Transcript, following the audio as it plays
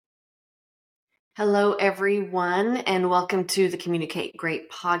Hello, everyone, and welcome to the Communicate Great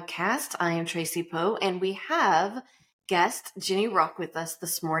podcast. I am Tracy Poe, and we have guest Jenni Rock with us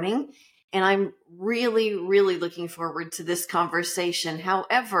this morning. And I'm really, really looking forward to this conversation.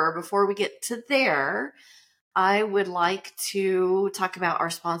 However, before we get to there, I would like to talk about our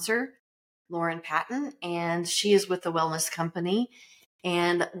sponsor, Lauren Patton, and she is with the Wellness Company.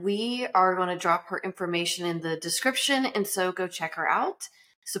 And we are going to drop her information in the description. And so go check her out.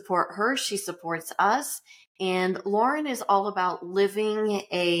 Support her. She supports us. And Lauren is all about living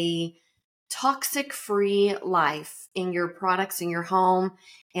a toxic-free life in your products in your home.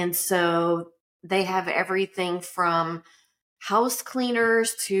 And so they have everything from house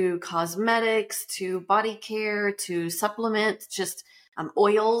cleaners to cosmetics to body care to supplements, just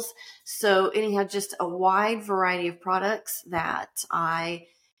oils. So anyhow, just a wide variety of products that I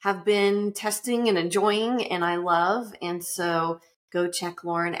have been testing and enjoying and I love. And so go check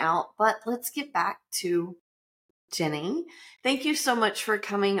Lauren out. But let's get back to Jenni. Thank you so much for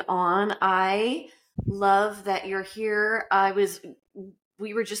coming on. I love that you're here.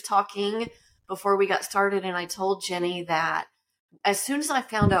 We were just talking before we got started, and I told Jenni that as soon as I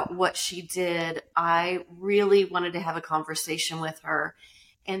found out what she did, I really wanted to have a conversation with her.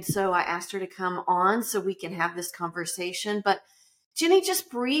 And so I asked her to come on so we can have this conversation. But Jenni, just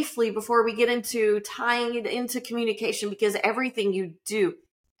briefly, before we get into tying it into communication, because everything you do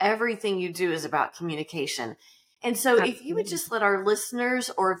is about communication. And so if you would just let our listeners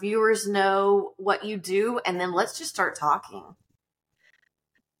or viewers know what you do, and then let's just start talking.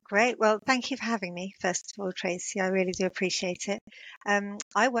 Great. Well, thank you for having me, first of all, Tracy. I really do appreciate it.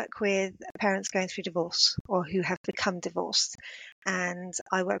 I work with parents going through divorce or who have become divorced. And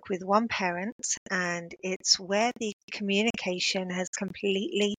I work with one parent, and it's where the communication has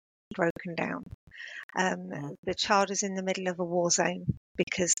completely broken down. The child is in the middle of a war zone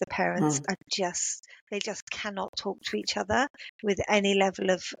because the parents they just cannot talk to each other with any level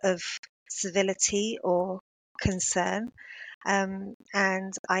of civility or concern.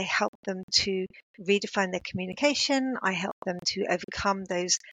 And I help them to redefine their communication. I help them to overcome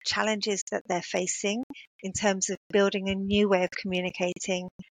those challenges that they're facing in terms of building a new way of communicating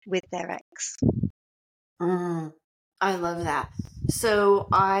with their ex. I love that. So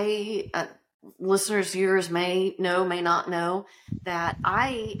listeners, viewers may know, may not know that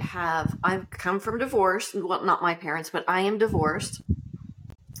I've come from divorce. Well, not my parents, but I am divorced.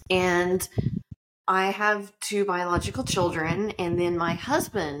 And I have 2 biological children, and then my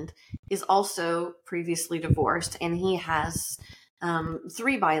husband is also previously divorced, and he has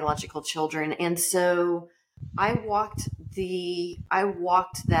 3 biological children. And so I walked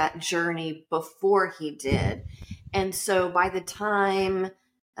that journey before he did. And so by the time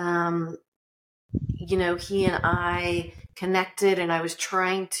he and I connected, and I was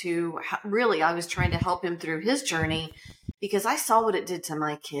trying to help him through his journey because I saw what it did to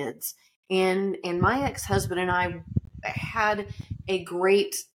my kids. And my ex-husband and I had a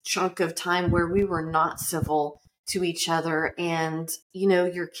great chunk of time where we were not civil to each other. And,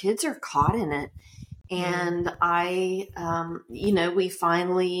 your kids are caught in it. And we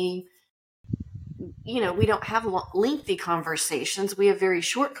finally, we don't have lengthy conversations. We have very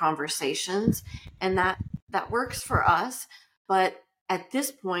short conversations, and that works for us. But at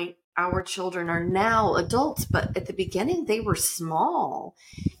this point, our children are now adults, but at the beginning they were small.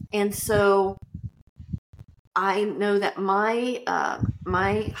 And so I know that my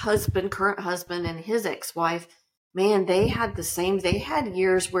current husband and his ex-wife, man, they had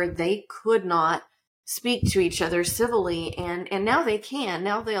years where they could not speak to each other civilly, and now they can.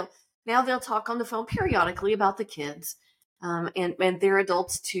 Now they'll talk on the phone periodically about the kids. And they're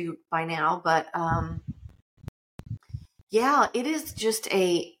adults too by now, but it is just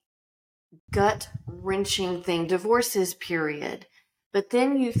a gut-wrenching thing. Divorce is period. But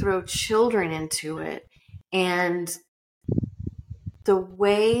then you throw children into it, and the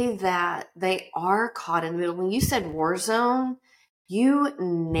way that they are caught in the middle. When you said war zone, you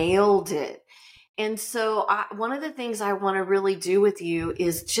nailed it. And so one of the things I want to really do with you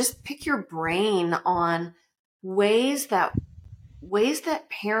is just pick your brain on ways that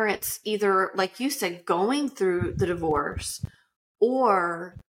parents, either, like you said, going through the divorce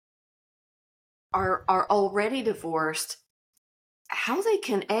or are already divorced, how they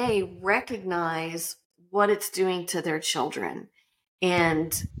can recognize what it's doing to their children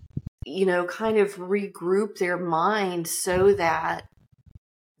and, kind of regroup their mind so that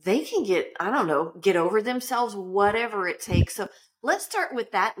they can get over themselves, whatever it takes. So let's start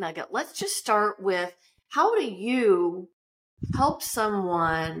with that nugget. Let's just start with, how do you help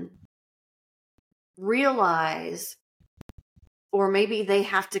someone realize or maybe they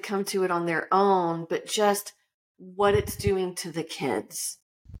have to come to it on their own, but just what it's doing to the kids.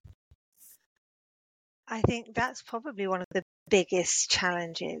 I think that's probably one of the biggest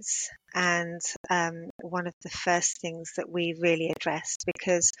challenges, and one of the first things that we really addressed,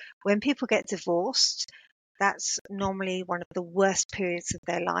 because when people get divorced, that's normally one of the worst periods of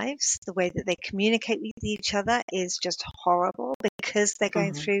their lives. The way that they communicate with each other is just horrible because they're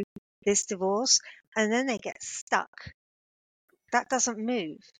going Mm-hmm. through this divorce, and then they get stuck. That doesn't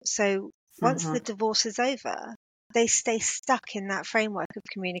move. So once Mm-hmm. the divorce is over, they stay stuck in that framework of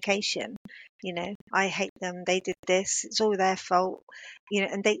communication. I hate them, they did this, it's all their fault,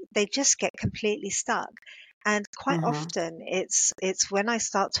 and they just get completely stuck. And quite Mm-hmm. often it's when I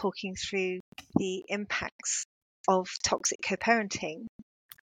start talking through the impacts of toxic co-parenting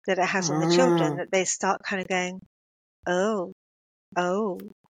that it has on the children, Mm-hmm. that they start kind of going, oh, oh,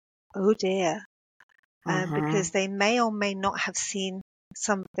 oh dear, Mm-hmm. because they may or may not have seen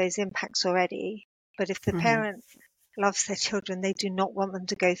some of those impacts already. But if the Mm-hmm. parent loves their children, they do not want them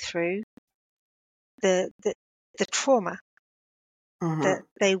to go through the the, the trauma that Mm-hmm.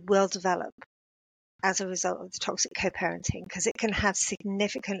 they will develop as a result of the toxic co-parenting, because it can have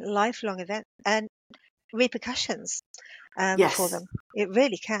significant lifelong event and repercussions for Yes. them. It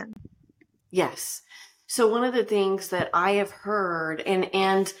really can. Yes. So one of the things that I have heard,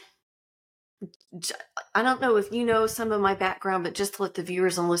 and I don't know if you know some of my background, but just to let the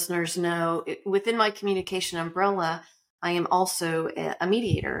viewers and listeners know, within my communication umbrella, I am also a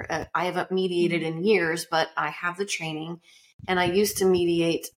mediator. I haven't mediated Mm. in years, but I have the training, and I used to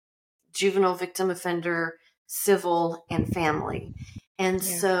mediate juvenile victim offender, civil, and family. And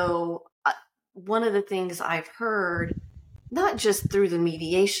Yeah. so one of the things I've heard, not just through the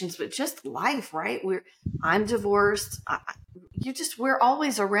mediations, but just life, right? I'm divorced. We're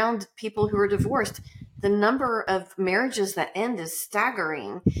always around people who are divorced. The number of marriages that end is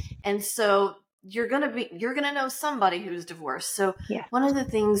staggering. And so you're going to know somebody who's divorced. So Yeah. one of the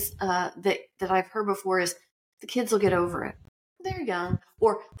things that I've heard before is the kids will get over it. They're young,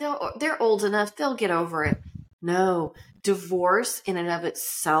 or they're old enough, they'll get over it. No, divorce in and of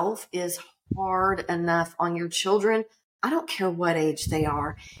itself is hard enough on your children. I don't care what age they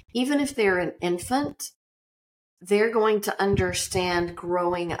are. Even if they're an infant, they're going to understand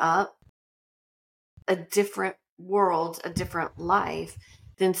growing up a different world, a different life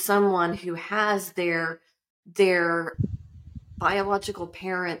than someone who has their biological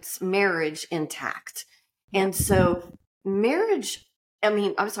parents' marriage intact. Yeah. And so divorce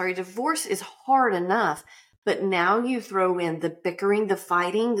is hard enough, but now you throw in the bickering, the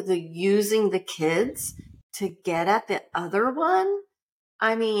fighting, the using the kids to get at the other one.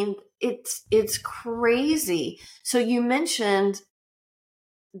 I mean, it's crazy. So you mentioned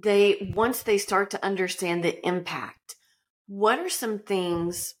once they start to understand the impact, what are some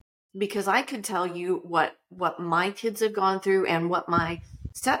things, because I could tell you what my kids have gone through and what my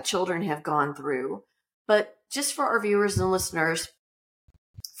stepchildren have gone through, but just for our viewers and listeners,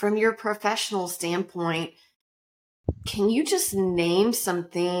 from your professional standpoint, can you just name some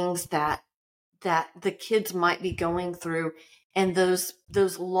things that the kids might be going through, and those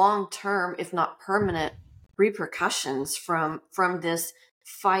long term, if not permanent, repercussions from this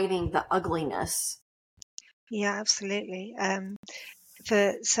fighting the ugliness? Yeah, absolutely.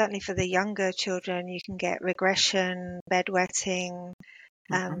 Certainly for the younger children, you can get regression, bedwetting,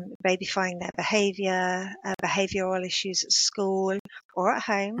 Mm-hmm. babyfying their behavior, behavioral issues at school or at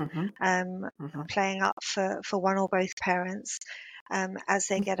home, Mm-hmm. um, Mm-hmm. playing up for one or both parents. As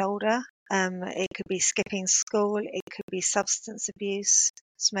they get older, it could be skipping school, it could be substance abuse,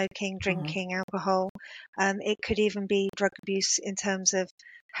 smoking, Mm-hmm. drinking, alcohol. It could even be drug abuse in terms of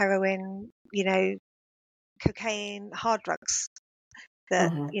heroin, cocaine, hard drugs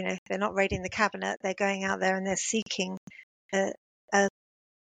that, Mm-hmm. they're not raiding the cabinet, they're going out there and they're seeking a, a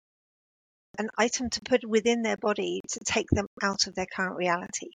an item to put within their body to take them out of their current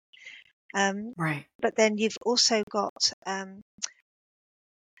reality. Um, Right. but then you've also got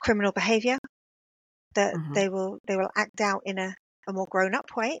criminal behaviour that Mm-hmm. they will act out in a more grown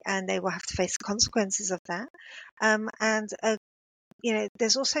up way, and they will have to face the consequences of that. And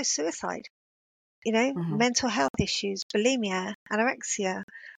there's also suicide. Mm-hmm. Mental health issues, bulimia, anorexia,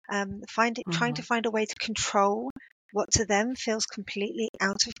 trying Mm-hmm. to find a way to control what to them feels completely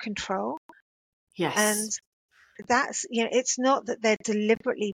out of control. And Yes. that's, it's not that they're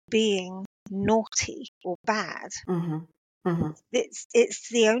deliberately being naughty or bad. Mm-hmm. Mm-hmm. It's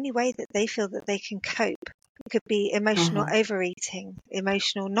the only way that they feel that they can cope. It could be emotional Mm-hmm. overeating,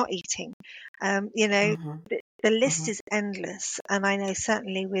 emotional not eating. Mm-hmm. The list Mm-hmm. is endless. And I know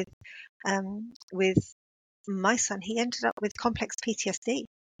certainly with my son, he ended up with complex PTSD,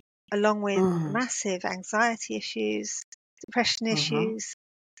 along with Mm-hmm. massive anxiety issues, depression Mm-hmm. issues.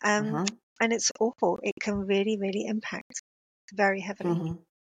 Um, Mm-hmm. and it's awful. It can really, really impact very heavily.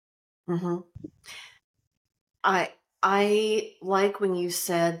 Mm-hmm. Mm-hmm. I like when you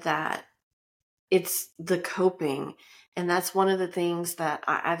said that it's the coping. And that's one of the things that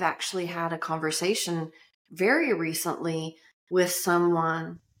I've actually had a conversation very recently with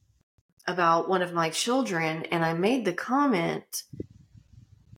someone about one of my children. And I made the comment,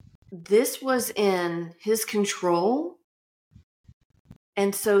 this was in his control.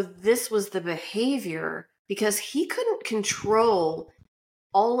 And so this was the behavior because he couldn't control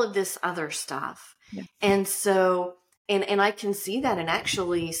all of this other stuff. Yeah. And so, and I can see that in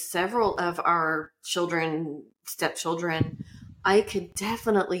actually several of our children, stepchildren, I could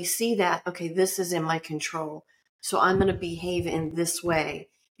definitely see that, okay, this is in my control. So I'm going to behave in this way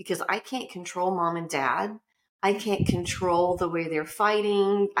because I can't control mom and dad. I can't control the way they're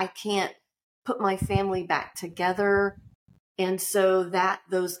fighting. I can't put my family back together. And so that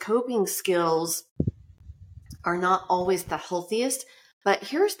those coping skills are not always the healthiest. But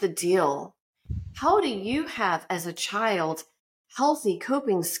here's the deal. How do you have, as a child, healthy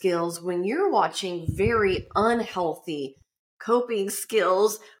coping skills when you're watching very unhealthy coping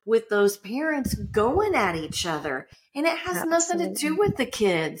skills with those parents going at each other? And it has nothing to do Absolutely. with the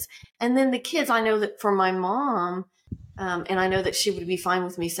kids. And then the kids, I know that for my mom, and I know that she would be fine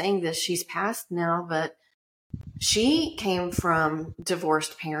with me saying this, she's passed now, but she came from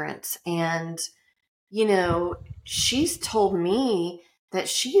divorced parents. And you know, she's told me that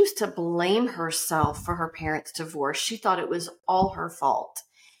she used to blame herself for her parents' divorce. She thought it was all her fault.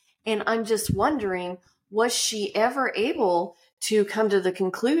 And I'm just wondering, was she ever able to come to the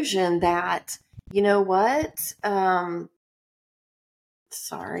conclusion that, you know what?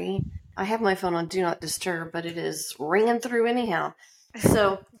 Sorry, I have my phone on Do Not Disturb, but it is ringing through anyhow.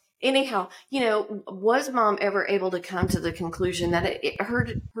 So, anyhow, was mom ever able to come to the conclusion that her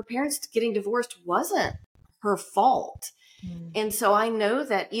parents getting divorced wasn't her fault? Mm. And so I know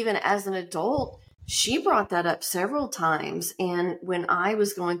that even as an adult, she brought that up several times. And when I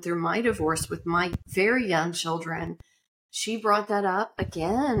was going through my divorce with my very young children, she brought that up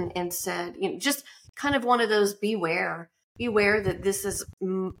again and said, just kind of one of those beware that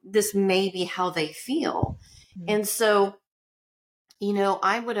this may be how they feel. Mm. And so,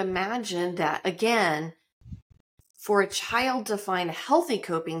 I would imagine that again, for a child to find healthy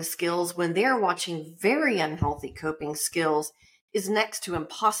coping skills when they're watching very unhealthy coping skills is next to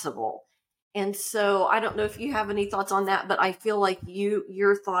impossible. And so I don't know if you have any thoughts on that, but I feel like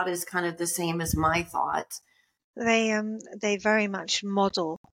your thought is kind of the same as my thought. They very much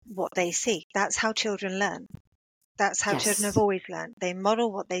model what they see. That's how children learn. That's how children have Yes. always learned. They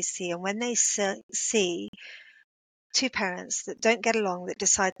model what they see, and when they see two parents that don't get along, that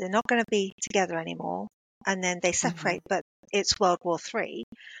decide they're not going to be together anymore, and then they Mm-hmm. separate, but it's World War III,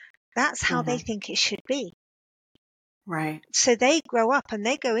 that's how they Mm-hmm. think it should be. Right. So they grow up and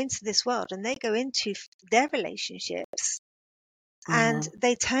they go into this world and they go into their relationships and Mm-hmm.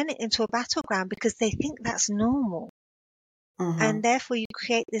 they turn it into a battleground because they think that's normal. Mm-hmm. And therefore you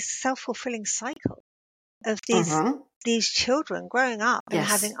create this self-fulfilling cycle of Mm-hmm. these children growing up and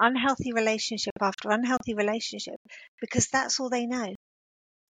having Yes. unhealthy relationship after unhealthy relationship because that's all they know.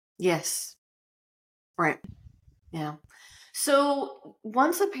 Yes. Right. Yeah. So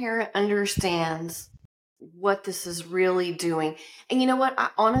once a parent understands what this is really doing, and you know what, I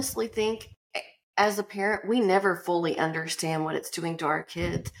honestly think as a parent, we never fully understand what it's doing to our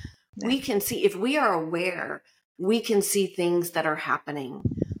kids. No. We can see, if we are aware, we can see things that are happening.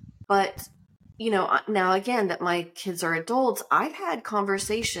 But, now again, that my kids are adults, I've had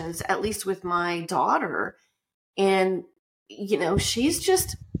conversations, at least with my daughter, and, she's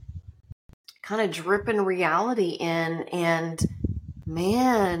just kind of dripping reality in. And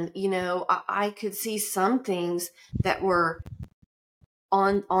man, I could see some things that were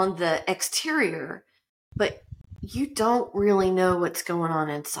on the exterior, but you don't really know what's going on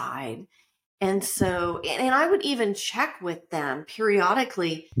inside. And so, and I would even check with them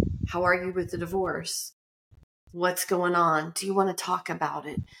periodically. How are you with the divorce? What's going on? Do you want to talk about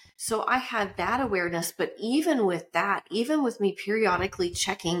it? So I had that awareness, but even with that, even with me periodically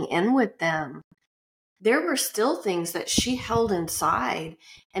checking in with them, there were still things that she held inside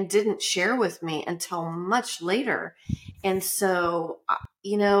and didn't share with me until much later. And so,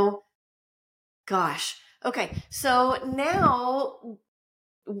 gosh. Okay. So now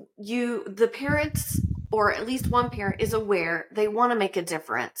the parents, or at least one parent, is aware they want to make a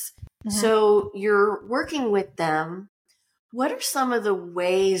difference. Mm-hmm. So you're working with them. What are some of the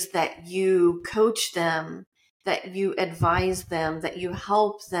ways that you coach them that you advise them, that you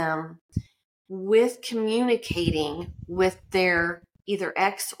help them with communicating with their either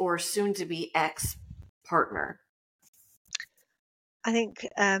ex or soon to be ex partner? I think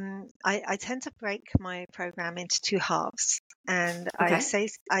I tend to break my program into two halves, and I Okay.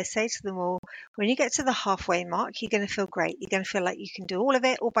 say to them all, when you get to the halfway mark, you're going to feel great. You're going to feel like you can do all of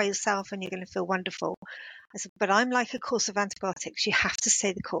it all by yourself, and you're going to feel wonderful. I said, but I'm like a course of antibiotics. You have to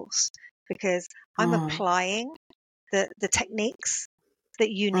stay the course, because I'm Mm, applying the techniques that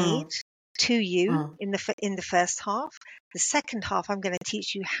you need mm, to you mm, in the first half. The second half, I'm going to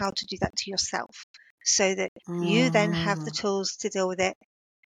teach you how to do that to yourself, so that you then have the mm. tools to deal with it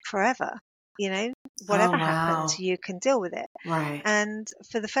forever. Oh, Whatever happens, wow. you can deal with it. Right. And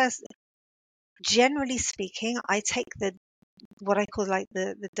for the first, generally speaking, I take what I call like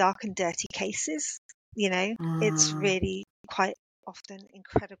the dark and dirty cases. It's Mm, really quite often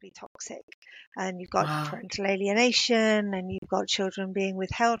incredibly toxic. And you've got wow. parental alienation, and you've got children being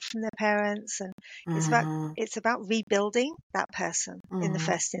withheld from their parents, and it's about Mm-hmm, it's about rebuilding that person in the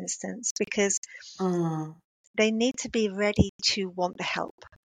mm-hmm, first instance, because mm, they need to be ready to want the help.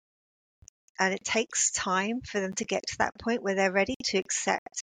 And it takes time for them to get to that point where they're ready to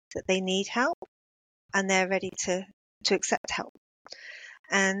accept that they need help, and they're ready to accept help.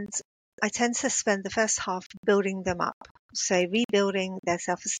 And I tend to spend the first half building them up. So rebuilding their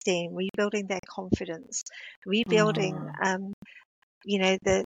self-esteem, rebuilding their confidence, rebuilding, mm.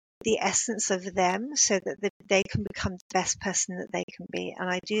 the essence of them, so that they can become the best person that they can be. And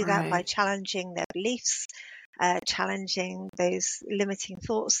I do that by Right. challenging their beliefs, challenging those limiting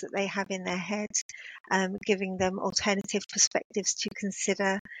thoughts that they have in their head, giving them alternative perspectives to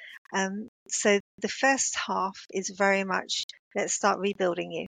consider. So the first half is very much, let's start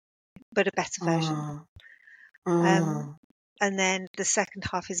rebuilding you, but a better version. Mm, Um, mm, and then the second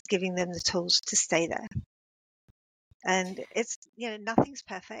half is giving them the tools to stay there. And it's, nothing's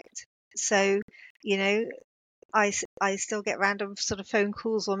perfect. So, you know, I still get random sort of phone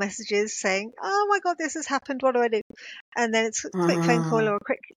calls or messages saying, "Oh my God, this has happened. What do I do?" And then it's a quick phone call mm, or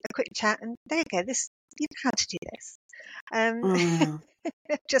a quick chat, and there you go. You know how to do this. Um, mm,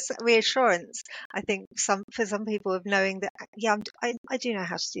 just reassurance. I think for some people, of knowing that, yeah, I do know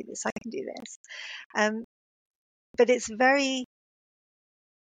how to do this. I can do this. But it's very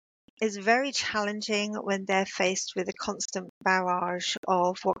challenging when they're faced with a constant barrage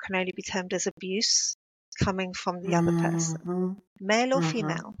of what can only be termed as abuse coming from the other person, mm, male or mm,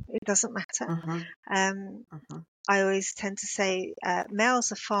 female, it doesn't matter. mm, Um, mm. I always tend to say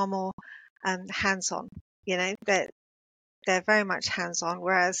males are far more hands-on. They're very much hands-on,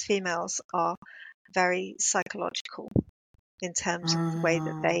 whereas females are very psychological in terms of the way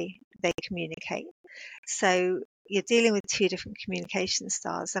that Mm, they communicate. So you're dealing with two different communication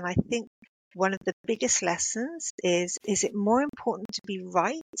styles, and I think one of the biggest lessons is it more important to be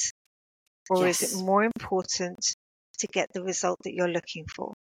right, or is it yes. more important to get the result that you're looking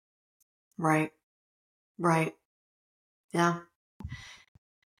for? Right. Right. Yeah.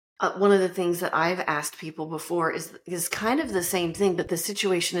 One of the things that I've asked people before is kind of the same thing, but the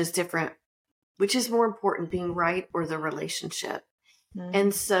situation is different. Which is more important, being right or the relationship? Mm,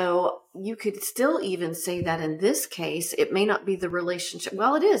 And so you could still even say that in this case, it may not be the relationship.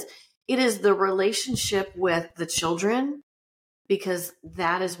 Well, it is. It is the relationship with the children, because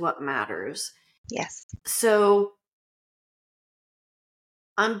that is what matters. yes. So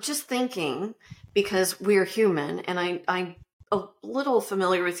I'm just thinking, because we're human and I'm a little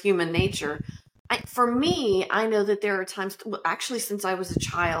familiar with human nature. For me, I know that there are times, well, actually, since I was a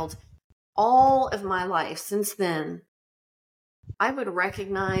child, all of my life since then, I would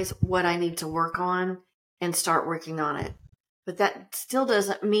recognize what I need to work on and start working on it. But that still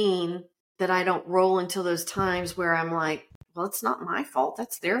doesn't mean that I don't roll into those times where I'm like, well, it's not my fault.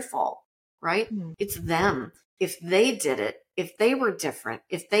 That's their fault, right? Mm, It's them. If they did it, if they were different,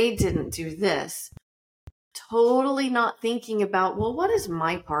 if they didn't do this, totally not thinking about, well, what is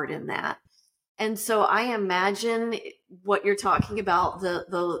my part in that? And so I imagine what you're talking about,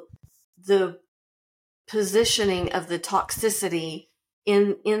 the positioning of the toxicity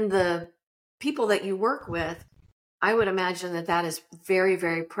in the people that you work with. I would imagine that is very,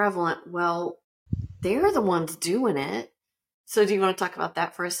 very prevalent. Well, they're the ones doing it. So do you want to talk about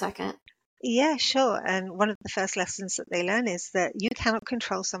that for a second? yeah, sure. And one of the first lessons that they learn is that you cannot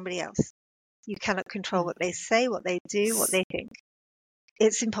control somebody else. You cannot control what they say, what they do, what they think.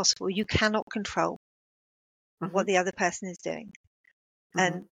 It's impossible. You cannot control Mm-hmm, what the other person is doing. mm-hmm,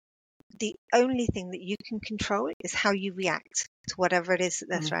 And the only thing that you can control is how you react to whatever it is that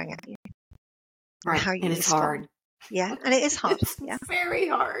they're throwing mm-hmm. at you, and Right. how And you it's respond. hard. Yeah, and it is hard. It's Yeah. very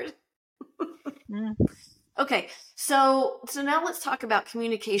hard. Mm. Okay, so now let's talk about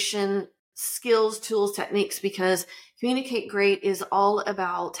communication skills, tools, techniques, because Communicate Great is all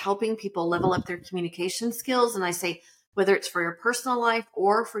about helping people level up their communication skills. And I say, whether it's for your personal life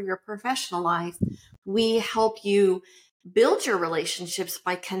or for your professional life, we help you build your relationships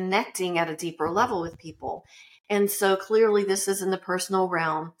by connecting at a deeper level with people. And so clearly this is in the personal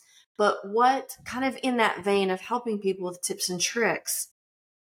realm, but what kind of in that vein of helping people with tips and tricks,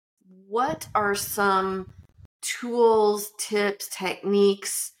 what are some tools, tips,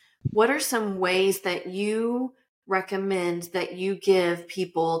 techniques? What are some ways that you recommend that you give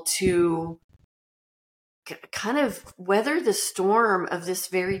people to kind of weather the storm of this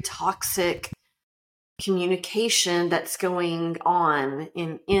very toxic communication that's going on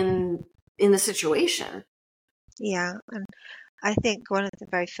in the situation? Yeah, and I think one of the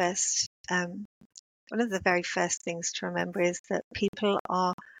very first things to remember is that people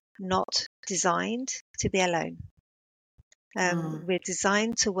are not designed to be alone. Mm. We're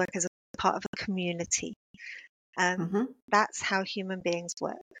designed to work as a part of a community. Mm-hmm. That's how human beings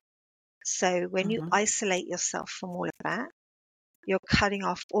work. So when you Mm-hmm. isolate yourself from all of that, you're cutting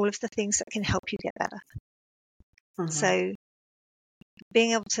off all of the things that can help you get better. Mm-hmm. So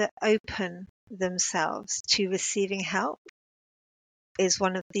being able to open themselves to receiving help is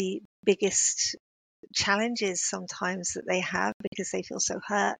one of the biggest challenges sometimes that they have, because they feel so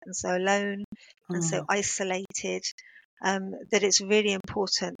hurt and so alone and so Mm. isolated, that it's really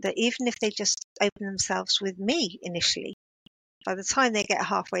important that even if they just open themselves with me initially, by the time they get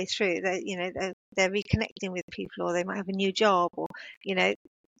halfway through, they're reconnecting with people, or they might have a new job, or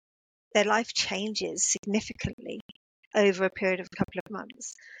their life changes significantly over a period of a couple of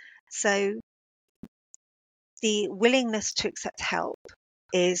months. So the willingness to accept help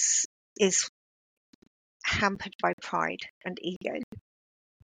is is hampered by pride and ego.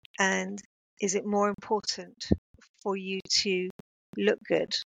 And is it more important for you to look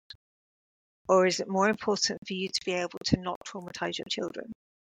good, or is it more important for you to be able to not traumatize your children?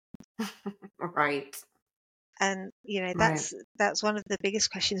 Right. And Right. that's one of the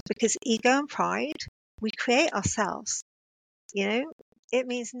biggest questions, because ego and pride we create ourselves. It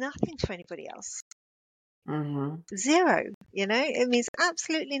means nothing to anybody else. Mm-hmm. Zero. It means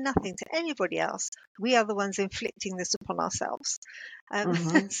absolutely nothing to anybody else. We are the ones inflicting this upon ourselves.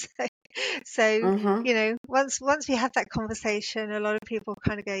 Mm-hmm. So, Mm-hmm. once we have that conversation, a lot of people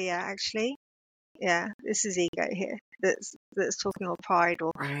kind of go, yeah, actually, yeah, this is ego here that's talking, or pride,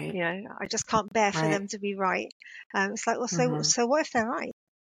 or Right. I just can't bear for Right. them to be right. It's like, well, so Mm-hmm. so what if they're right?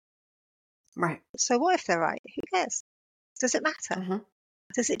 Right. So what if they're right? Who cares? Does it matter? Mm-hmm.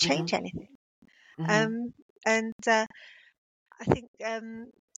 Does it Mm-hmm. change anything? Mm-hmm. And I think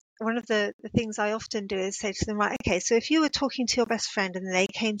one of the things I often do is say to them, right, okay, so if you were talking to your best friend and they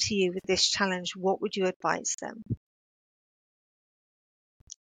came to you with this challenge, what would you advise them?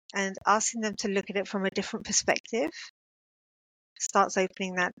 And asking them to look at it from a different perspective starts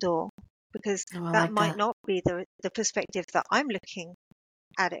opening that door, because Oh, I that like might that. not be the perspective that I'm looking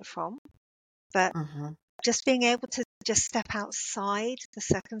at it from, but Mm-hmm. just being able to just step outside the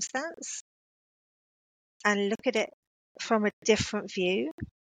circumstance and look at it from a different view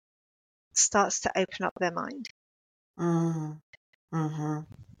starts to open up their mind. Mm-hmm. Mm-hmm.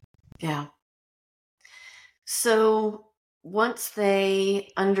 Yeah. So once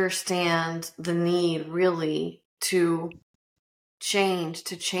they understand the need really to change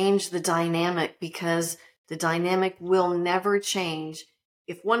the dynamic, because the dynamic will never change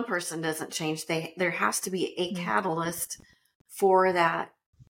if one person doesn't change. There has to be a Mm. catalyst for that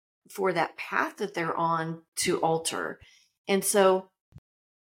path that they're on to alter. And so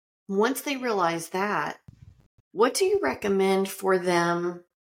once they realize that, what do you recommend for them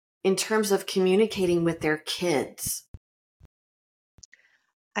in terms of communicating with their kids?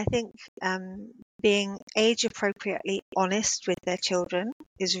 I think being age appropriately honest with their children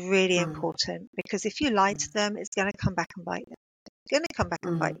is really Mm, important, because if you lie to them, it's going to come back and bite them. It's going to come back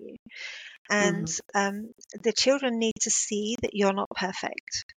and mm, bite you. And mm, the children need to see that you're not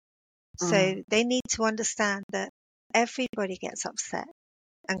perfect. mm, So they need to understand that everybody gets upset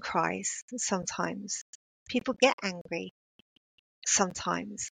and cries sometimes. People get angry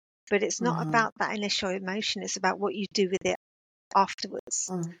sometimes, but it's not mm, about that initial emotion. It's about what you do with it afterwards.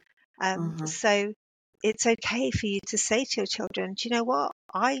 mm, mm, So it's okay for you to say to your children, do you know what?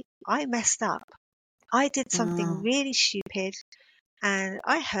 I messed up. I did something mm, really stupid and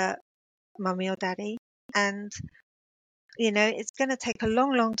I hurt mummy or daddy. And, it's going to take a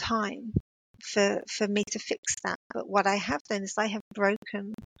long, long time for me to fix that. But what I have done is I have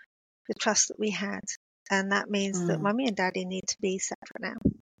broken the trust that we had. And that means that mm, mummy and daddy need to be separate now.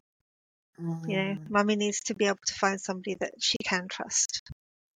 Mummy needs to be able to find somebody that she can trust,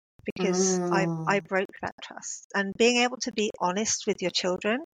 because I Mm. broke that trust. And being able to be honest with your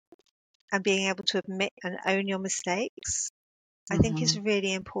children and being able to admit and own your mistakes, I think is Mhm.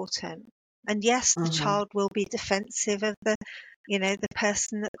 really important. And yes, the Mhm. child will be defensive of the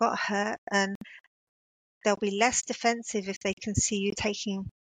person that got hurt, and they'll be less defensive if they can see you taking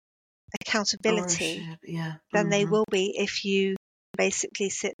accountability Ownership. Yeah. than they Mhm. will be if you basically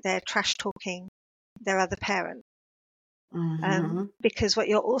sit there trash talking their other parent. Mhm. Because what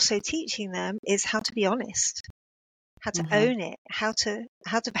you're also teaching them is how to be honest, how to Mhm. own it, how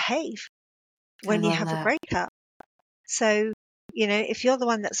to behave I when you love have a that. breakup. So, if you're the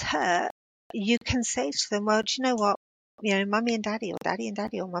one that's hurt, you can say to them, well, do you know what? Mummy and daddy, or daddy and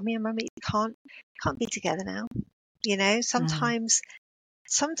daddy, or mummy and mummy can't be together now. Mhm.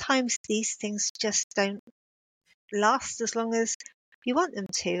 Sometimes these things just don't last as long as you want them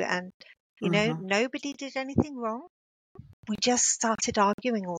to. And, Mhm. nobody did anything wrong. We just started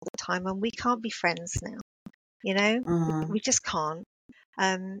arguing all the time, and we can't be friends now. We Mhm. just can't.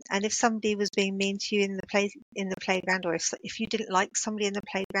 And if somebody was being mean to you in the playground, or if you didn't like somebody in the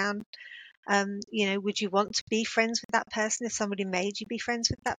playground, would you want to be friends with that person if somebody made you be friends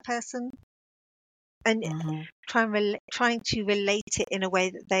with that person? And Mhm. trying to relate it in a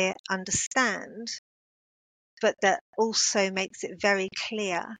way that they understand, but that also makes it very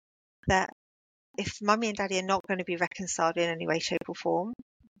clear that if mummy and daddy are not going to be reconciled in any way, shape, or form,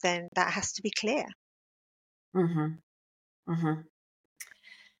 then that has to be clear. Mhm. Mhm.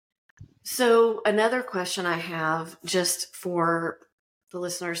 So another question I have, just for the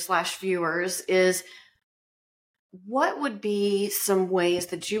listeners slash viewers, is what would be some ways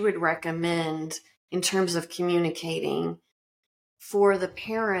that you would recommend in terms of communicating for the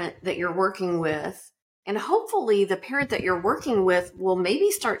parent that you're working with? And hopefully the parent that you're working with will maybe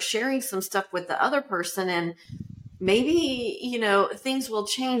start sharing some stuff with the other person, and maybe, things will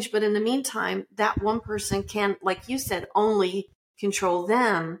change. But in the meantime, that one person can, like you said, only control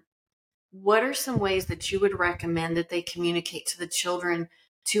them. What are some ways that you would recommend that they communicate to the children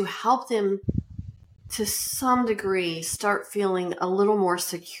to help them to some degree start feeling a little more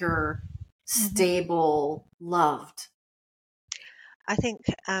secure, hmm stable, loved? I think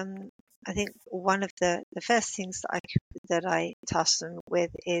one of the first things that I task them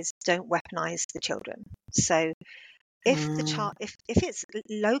with is don't weaponize the children. So if the child Mm, if it's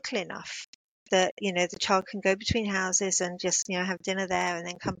local enough that the child can go between houses and just have dinner there and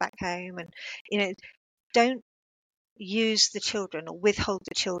then come back home, and don't use the children or withhold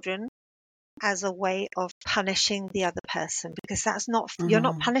the children as a way of punishing the other person, because you're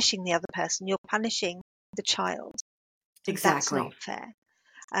not mm, punishing the other person, you're punishing the child, and that's not exactly. fair.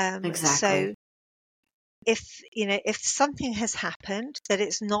 So Exactly. if something has happened that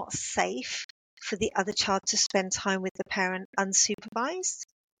it's not safe for the other child to spend time with the parent unsupervised,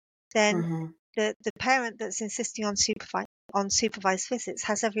 then Mm-hmm. the parent that's insisting on supervised visits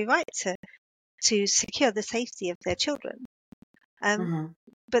has every right to secure the safety of their children. Um, Mm-hmm.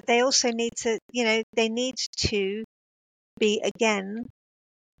 but they also need to, they need to be, again,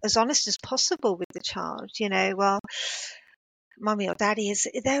 as honest as possible with the child. Well, mummy or daddy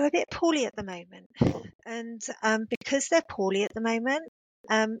they're a bit poorly at the moment, and because they're poorly at the moment,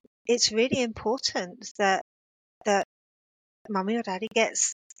 it's really important that mummy or daddy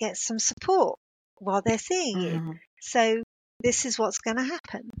gets some support while they're seeing you. Mm-hmm. So this is what's going to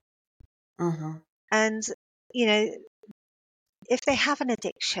happen. Mm-hmm. And you know if they have an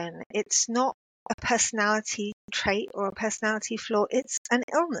addiction, it's not a personality trait or a personality flaw, it's an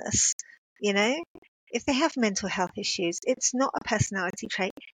illness. If they have mental health issues, it's not a personality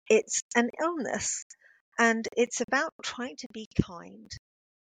trait, it's an illness. And it's about trying to be kind,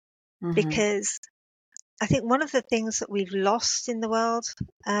 Mm-hmm. because I think one of the things that we've lost in the world,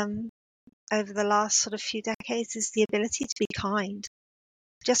 um, over the last sort of few decades, is the ability to be kind,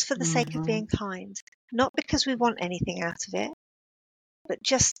 just for the sake of Mm-hmm. being kind, not because we want anything out of it, but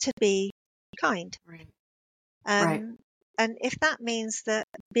just to be kind. Right. Right. Um, and if that means that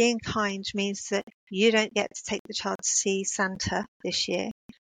being kind means that you don't get to take the child to see Santa this year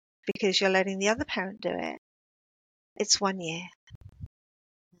because you're letting the other parent do it, it's 1 year.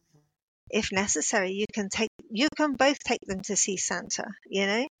 If necessary, you can both take them to see Santa.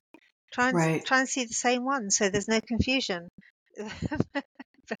 Right. Try and see the same one so there's no confusion.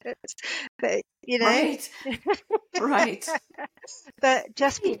 but, but. Right. Right. But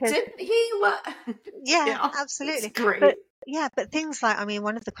just Hey, because, didn't he? What? yeah, Yeah, that's absolutely. But great. yeah, but things like, I mean,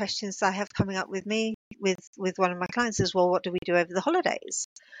 one of the questions I have coming up with me with one of my clients is, well, what do we do over the holidays?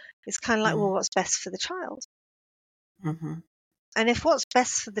 It's kind of like, well, what's best for the child? Mm-hmm. And if what's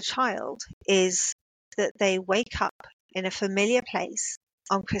best for the child is that they wake up in a familiar place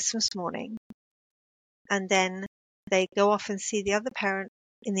on Christmas morning and then they go off and see the other parent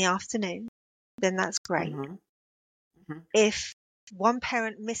in the afternoon, then that's great. Mm-hmm. Mm-hmm. If one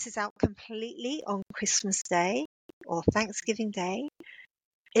parent misses out completely on Christmas Day or Thanksgiving Day,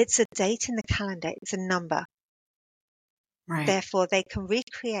 it's a date in the calendar, it's a number. Right. Therefore, they can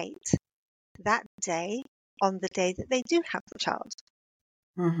recreate that day on the day that they do have the child.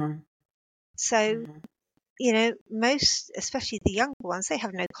 Mm-hmm. So, Mm-hmm. most, especially the younger ones, they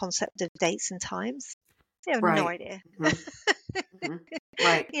have no concept of dates and times. They have no Right. idea. Mm-hmm. Mm-hmm.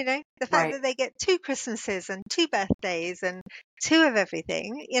 Right. The fact Right. that they get 2 Christmases and 2 birthdays and 2 of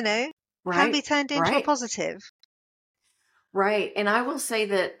everything, can be Right. turned into a Right. positive. Right. And I will say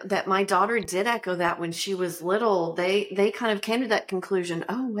that my daughter did echo that when she was little. They kind of came to that conclusion.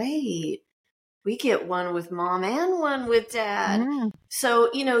 Oh, wait, we get one with mom and one with dad. Mm,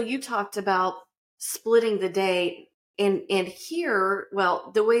 So, you talked about splitting the day and here,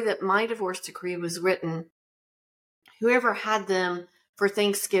 well, the way that my divorce decree was written, whoever had them for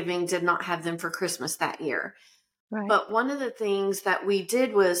Thanksgiving did not have them for Christmas that year. right. But one of the things that we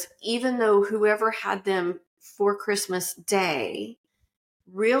did was, even though whoever had them for Christmas Day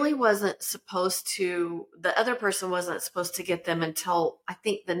really wasn't supposed to, the other person wasn't supposed to get them until I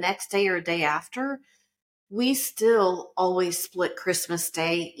think the next day or day after, we still always split Christmas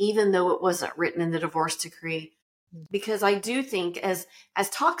Day, even though it wasn't written in the divorce decree. Because I do think, as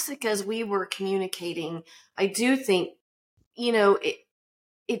toxic as we were communicating, I do think,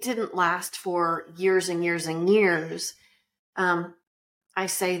 it didn't last for years and years and years. I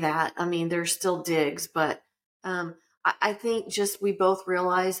say that. I mean, there's still digs, but I think just we both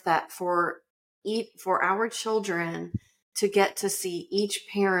realized that for our children to get to see each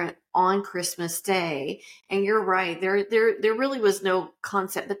parent on Christmas Day, and you're right, there really was no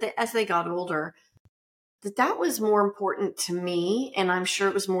concept, but as they got older, that was more important to me, and I'm sure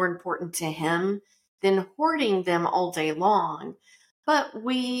it was more important to him than hoarding them all day long. But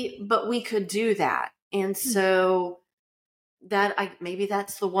we could do that, and so maybe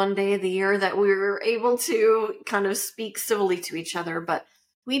that's the one day of the year that we were able to kind of speak civilly to each other, but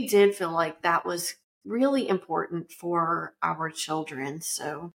we did feel like that was really important for our children.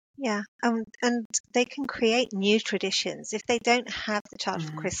 So, Yeah, and they can create new traditions. If they don't have the child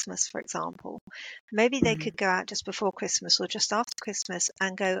for mhm, Christmas, for example, maybe they mhm. could go out just before Christmas or just after Christmas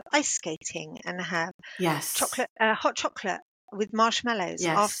and go ice skating and have Yes, hot chocolate with marshmallows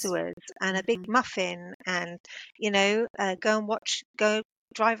yes, afterwards and a big hmm, muffin and, go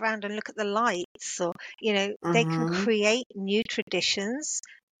drive around and look at the lights or, they can hmm, create new traditions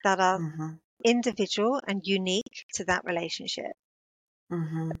that are hmm, individual and unique to that relationship.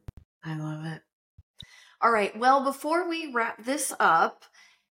 hmm. I love it. All right. Well, before we wrap this up,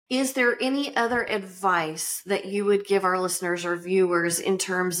 is there any other advice that you would give our listeners or viewers in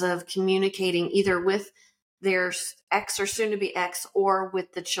terms of communicating either with their ex or soon to be ex or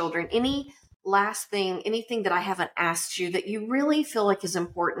with the children? Any last thing, anything that I haven't asked you that you really feel like is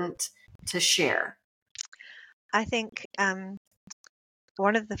important to share? I think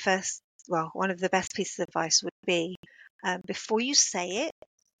one of the best pieces of advice would be before you say it,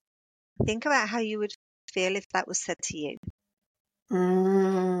 think about how you would feel if that was said to you.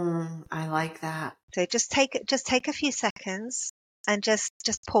 I like that. So just take a few seconds and just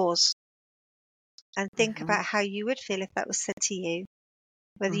pause and think Mm-hmm, about how you would feel if that was said to you,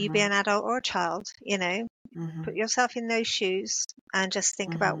 whether you be mm-hmm, an adult or a child. mm-hmm, Put yourself in those shoes and just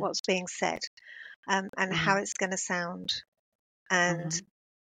think about mm-hmm, what's being said and mm-hmm, how it's going to sound. And mm-hmm,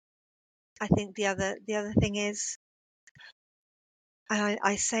 I think the other thing is, and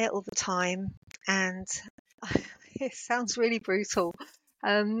I say it all the time, and it sounds really brutal,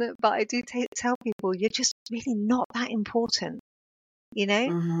 but I do tell people you're just really not that important. You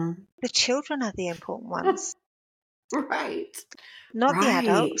know, mm-hmm. the children are the important ones, Right, not the right.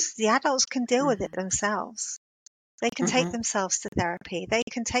 adults. The adults can deal with it Mm-hmm, themselves. They can take mm-hmm, themselves to therapy. They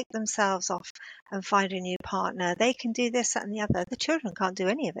can take themselves off and find a new partner. They can do this, that, and the other. The children can't do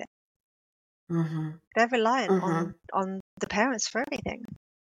any of it. mm-hmm, They're reliant mm-hmm. on the parents for everything.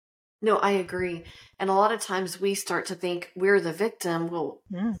 No, I agree. And a lot of times we start to think we're the victim. Well,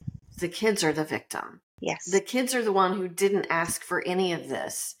 Mm, the kids are the victim. yes. The kids are the one who didn't ask for any of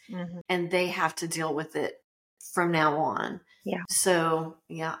this, Hmm. and they have to deal with it from now on. Yeah. So,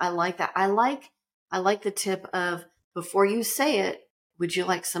 yeah, I like that. I like the tip of before you say it, would you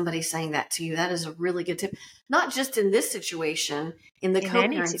like somebody saying that to you? That is a really good tip. Not just in this situation, in the In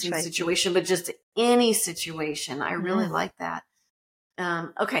any co-parenting situation. situation, but just any situation. I really Mm. like that.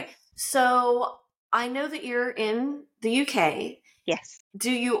 Okay. So I know that you're in the UK. Yes.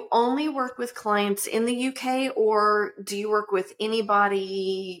 Do you only work with clients in the UK, or do you work with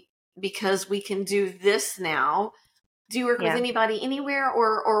anybody because we can do this now? Do you work with Yeah. anybody anywhere,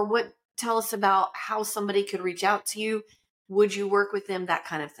 or what? Tell us about how somebody could reach out to you. Would you work with them? That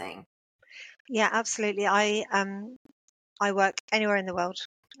kind of thing. Yeah, absolutely. I work anywhere in the world.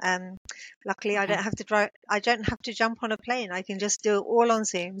 Luckily, I Okay. don't have to drive. I don't have to jump on a plane. I can just do it all on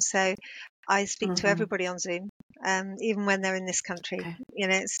Zoom. So I speak to Mm-hmm. everybody on Zoom, even when they're in this country. Okay.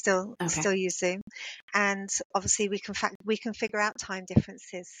 It's still use Zoom, and obviously we can figure out time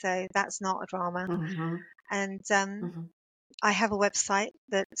differences. So that's not a drama. Mm-hmm. And Mm-hmm. I have a website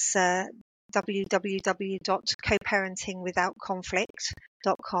that's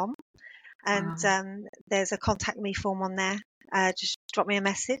www.coparentingwithoutconflict.com. And there's a contact me form on there. Just drop me a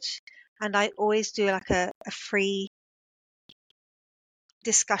message, and I always do like a free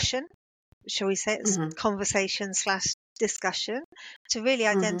discussion, shall we say, it's Mm-hmm. conversation slash discussion, to really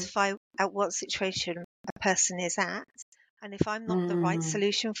Mm-hmm. identify at what situation a person is at, and if I'm not the right Mm-hmm.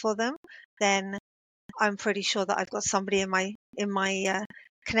 solution for them, then I'm pretty sure that I've got somebody in my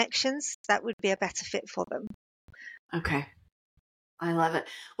connections that would be a better fit for them. Okay. I love it.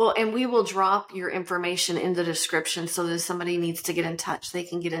 Well, and we will drop your information in the description so that if somebody needs to get in touch, they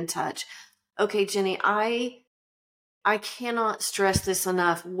can get in touch. Okay, Jenni, I cannot stress this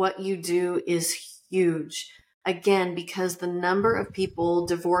enough. What you do is huge. Again, because the number of people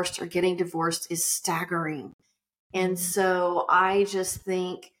divorced or getting divorced is staggering. And so I just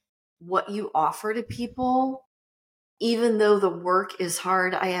think what you offer to people, even though the work is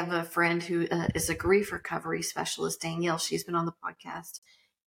hard. I have a friend who is a grief recovery specialist, Danielle. She's been on the podcast.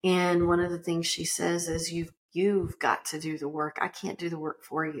 And one of the things she says is you've got to do the work. I can't do the work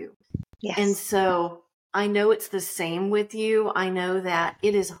for you. And Yes. so I know it's the same with you. I know that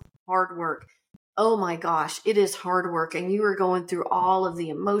it is hard work. Oh my gosh, it is hard work. And you are going through all of the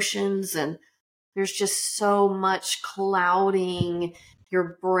emotions, and there's just so much clouding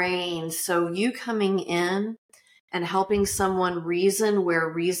your brain. So you coming in and helping someone reason where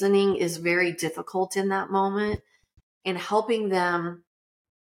reasoning is very difficult in that moment, and helping them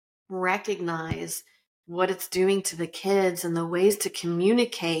recognize what it's doing to the kids and the ways to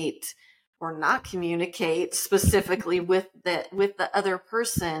communicate or not communicate specifically with the other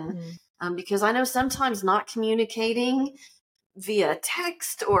person. Because I know sometimes not communicating via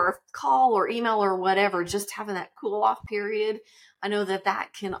text or call or email or whatever, just having that cool off period, I know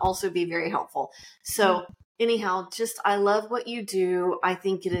that can also be very helpful. So anyhow, just I love what you do. I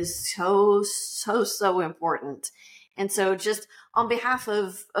think it is so important. And so just on behalf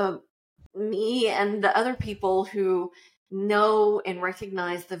of me and the other people who know and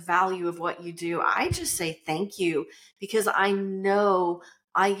recognize the value of what you do, I just say thank you, because I know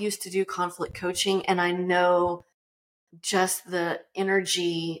I used to do conflict coaching, and I know just the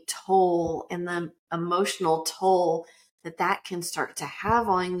energy toll and the emotional toll that can start to have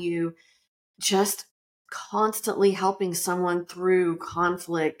on you, just constantly helping someone through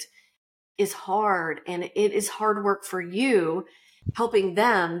conflict is hard, and it is hard work for you helping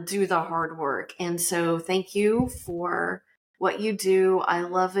them do the hard work. And so thank you for what you do. I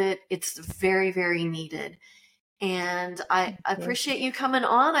love it. It's very, very needed. And I appreciate you coming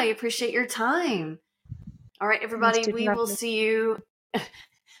on. I appreciate your time. All right, It's everybody, been we will lovely. see you.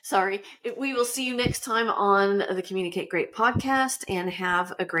 Sorry, we will see you next time on the Communicate Great podcast, and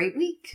have a great week.